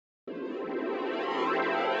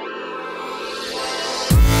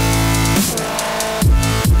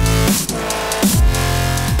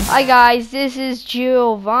Hi guys, this is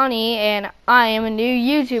Giovanni and I am a new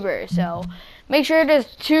YouTuber, so make sure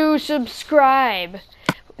to subscribe.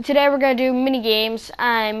 Today we're going to do mini games.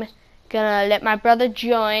 I'm going to let my brother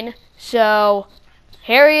join. So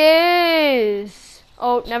here he is.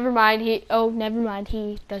 Oh, never mind. He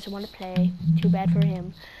doesn't want to play. Too bad for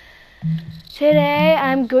him. Today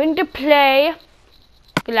I'm going to play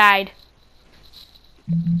Glide.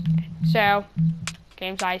 So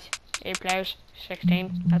game size 8 players.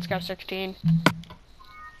 16. Let's go 16.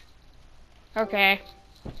 Okay.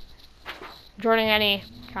 Joining any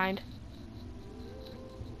kind.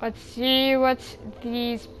 Let's see what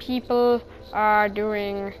these people are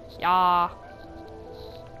doing. Yeah.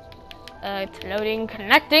 It's loading.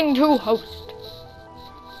 Connecting to host.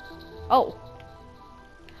 Oh.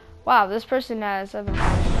 Wow, this person has 7.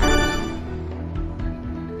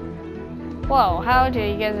 Whoa, how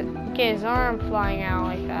did he get his arm flying out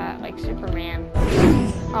like that? Like Superman.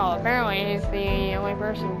 Oh, apparently he's the only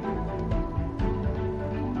person.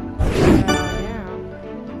 Yeah.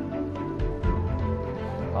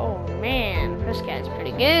 Oh man, this guy's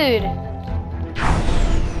pretty good.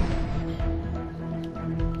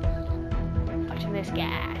 Watch this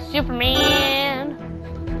guy, Superman.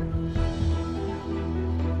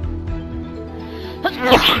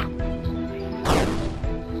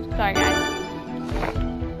 Sorry guys.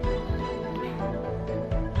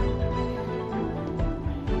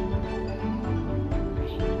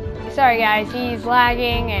 Sorry guys, he's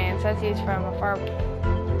lagging, and since he's from a far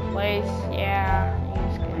place, yeah,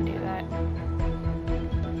 he's gonna do that.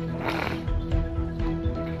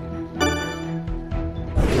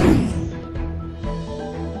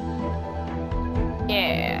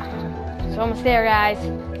 Yeah, it's almost there, guys.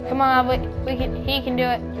 Come on, he can do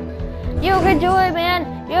it. You can do it, man.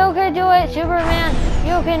 You can do it, Superman.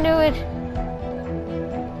 You can do it.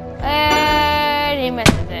 And he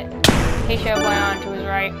misses it. He should have went on to his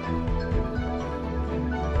right.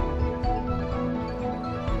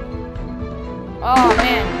 Oh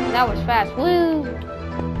man, that was fast. Woo!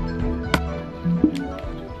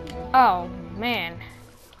 Oh man.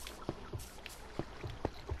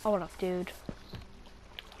 Oh, what up, dude?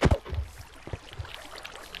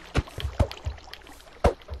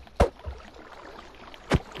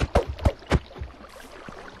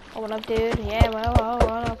 Oh, what up, dude? Yeah, well,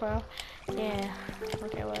 what up, bro? Yeah,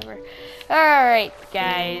 okay, whatever. Alright,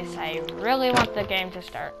 guys, I really want the game to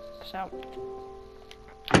start, so.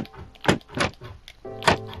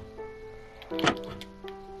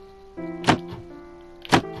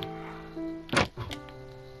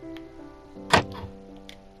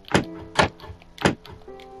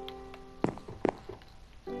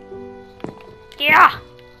 Yeah!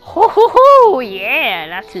 Ho ho ho! Yeah,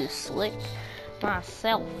 that's who's slick.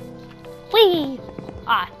 Myself. Whee!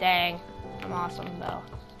 Ah, dang. I'm awesome, though.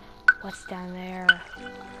 What's down there?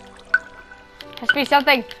 Has to be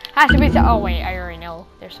something. Has to be so. Oh, wait. I already know.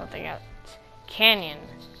 There's something else. Canyon.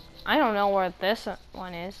 I don't know where this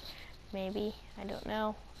one is. Maybe. I don't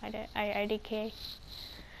know. IDK.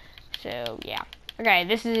 So, yeah. Okay,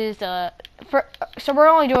 this is the. So, we're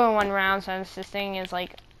only doing one round since this thing is,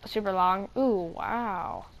 like, super long. Ooh,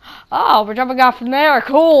 wow. Oh, we're jumping off from there.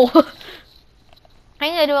 Cool.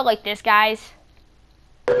 I'm gonna do it like this, guys.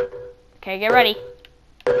 Okay, get ready.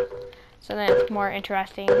 So then it's more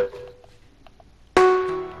interesting.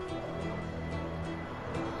 Alright,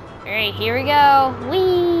 here we go.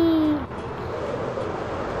 Whee!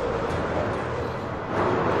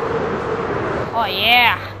 Oh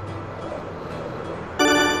yeah!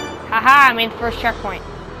 Haha, I made the first checkpoint.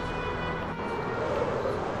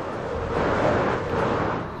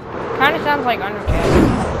 Kinda sounds like Undertale.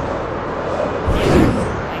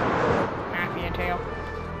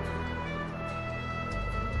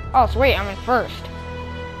 Oh, sweet, I'm in first.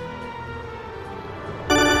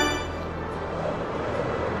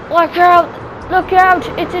 Look out! Look out!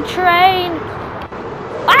 It's a train!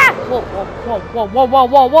 Ah! Whoa, whoa, whoa, whoa, whoa, whoa,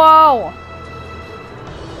 whoa, whoa!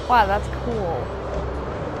 Wow, that's cool.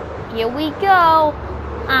 Here we go!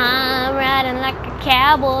 I'm riding like a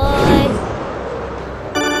cowboy!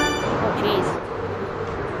 Oh, jeez.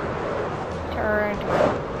 Turn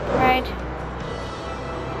right.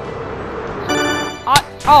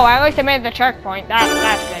 Oh, at least I made the checkpoint. That's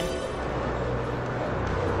good.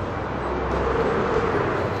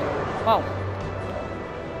 Whoa.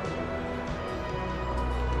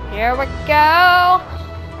 Here we go.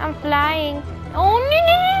 I'm flying. Oh, no.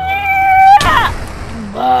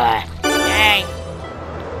 Dang.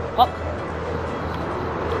 Oh.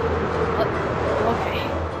 Okay.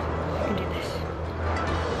 I can do this.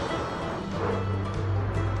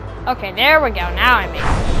 Okay, there we go. Now I made it.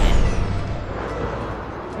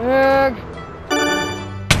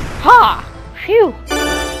 Ha! Phew!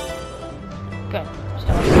 Good.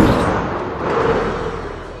 Still up first.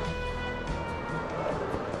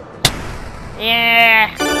 Yeah!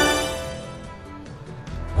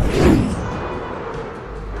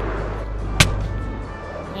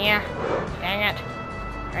 Yeah. Dang it.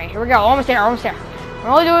 Alright, here we go. Almost there, almost there. We're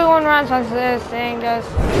only doing one round since this thing does.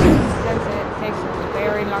 Since it takes a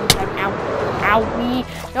very long time. Ow. Owie.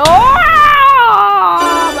 No!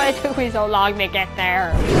 But it took me so long to get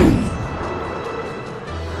there.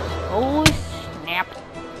 Oh, snap.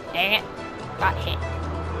 Dang it. Got hit.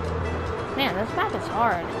 Man, this map is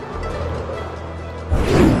hard.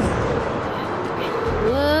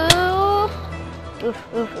 Oof,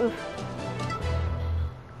 oof, oof.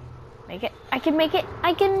 Make it. I can make it.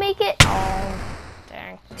 I can make it. Oh,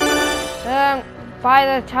 dang. By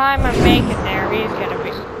the time I make it there, he's gonna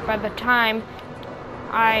be. By the time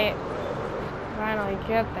I finally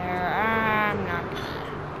get there, I'm not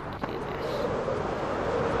gonna do this.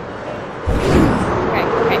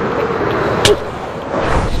 Okay.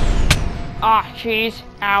 Ah, jeez.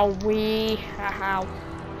 Owie. Ow.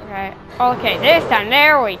 Okay. Okay, this time.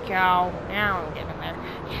 There we go. Now I'm getting there.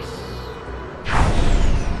 Yes.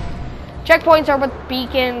 Checkpoints are with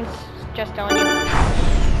beacons. Just telling you.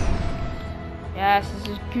 Yes, this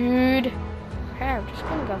is good. Okay, I'm just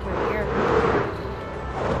gonna go through here.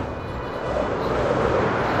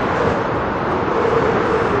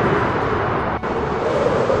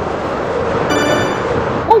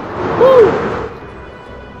 Oh! Woo!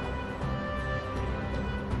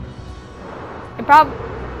 It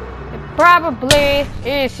probably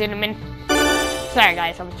is cinnamon. Sorry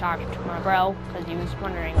guys, I was talking to my bro because he was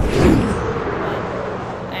wondering.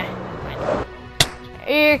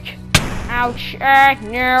 Eek! Ouch!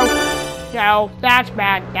 No! No, that's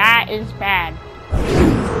bad. That is bad.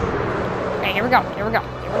 Okay, here we go. Here we go.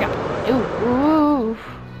 Here we go. Ooh! Ooh.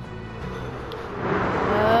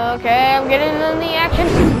 Okay, I'm getting in the action.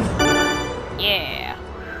 Yeah.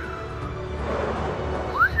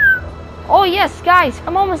 Oh yes, guys,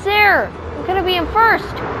 I'm almost there. I'm gonna be in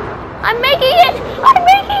first. I'm making it! I'm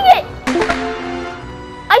making it!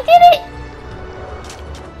 I did it!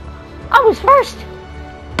 I was first.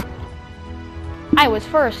 I was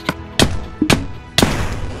first.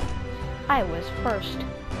 I was first.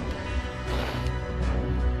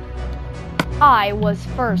 I was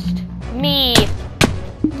first. Me. Okay.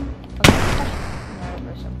 Another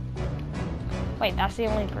person. Wait, that's the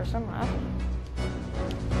only person left?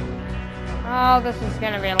 Oh, this is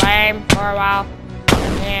gonna be lame for a while.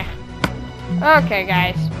 Yeah. Okay,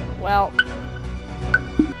 guys. Well.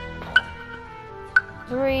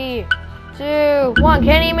 3, 2, 1.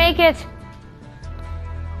 Can he make it?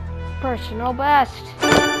 Personal best.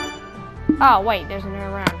 Oh, wait. There's another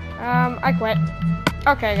round. I quit.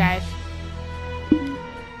 Okay, guys.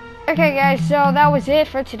 Okay, guys. So that was it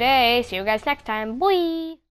for today. See you guys next time. Bye.